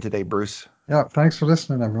 talking today, Bruce. Yeah, thanks for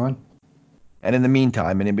listening, everyone. And in the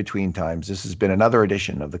meantime and in between times, this has been another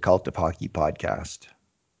edition of the Cult of Hockey podcast.